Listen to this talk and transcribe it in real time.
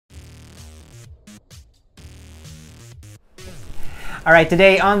All right,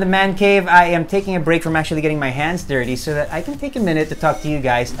 today on the Man Cave, I am taking a break from actually getting my hands dirty so that I can take a minute to talk to you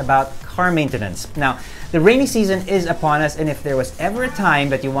guys about car maintenance. Now, the rainy season is upon us, and if there was ever a time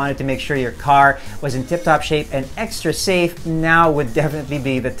that you wanted to make sure your car was in tip-top shape and extra safe, now would definitely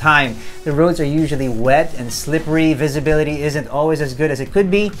be the time. The roads are usually wet and slippery, visibility isn't always as good as it could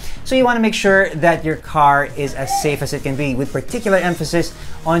be, so you want to make sure that your car is as safe as it can be, with particular emphasis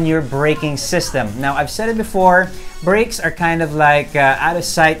on your braking system. Now, I've said it before, brakes are kind of like out of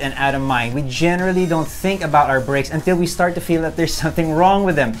sight and out of mind. We generally don't think about our brakes until we start to feel that there's something wrong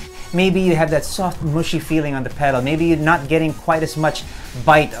with them. Maybe you have that soft, mushy feeling on the pedal. Maybe you're not getting quite as much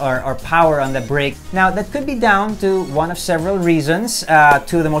bite or power on the brake. Now, that could be down to one of several reasons.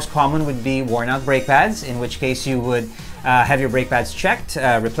 Two of the most common would be worn out brake pads, in which case you would have your brake pads checked,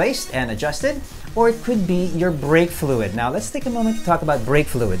 replaced, and adjusted. Or it could be your brake fluid. Now, let's take a moment to talk about brake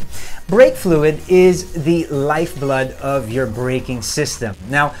fluid. Brake fluid is the lifeblood of your braking system.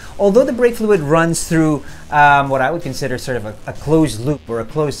 Now, although the brake fluid runs through what I would consider sort of a closed loop or a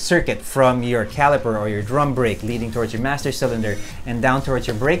closed circuit from your caliper or your drum brake leading towards your master cylinder and down towards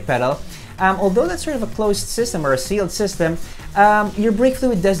your brake pedal, although that's sort of a closed system or a sealed system, your brake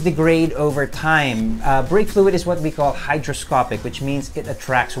fluid does degrade over time. Brake fluid is what we call hygroscopic, which means it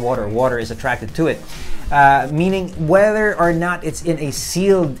attracts water. Water is attracted to it, meaning whether or not it's in a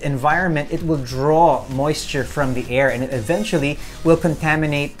sealed environment, it will draw moisture from the air and it eventually will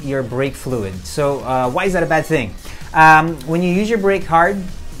contaminate your brake fluid. So why is that a bad thing? When you use your brake hard,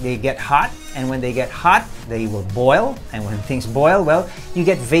 they get hot, and when they get hot, they will boil, and when things boil, well, you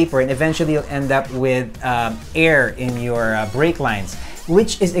get vapor, and eventually you'll end up with air in your brake lines,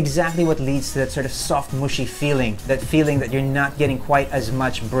 which is exactly what leads to that sort of soft, mushy feeling, that feeling that you're not getting quite as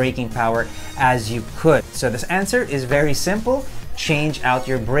much braking power as you could. So this answer is very simple. Change out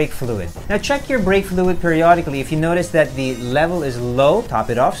your brake fluid. Now, check your brake fluid periodically. If you notice that the level is low,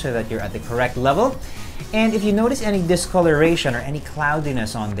 top it off so that you're at the correct level. And if you notice any discoloration or any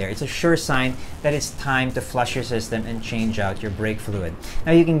cloudiness on there, it's a sure sign that it's time to flush your system and change out your brake fluid.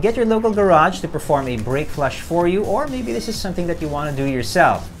 Now, you can get your local garage to perform a brake flush for you, or maybe this is something that you want to do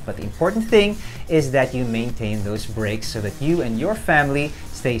yourself. But the important thing is that you maintain those brakes so that you and your family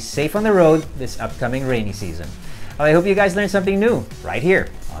stay safe on the road this upcoming rainy season. Well, I hope you guys learned something new right here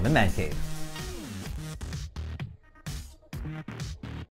on the Man Cave.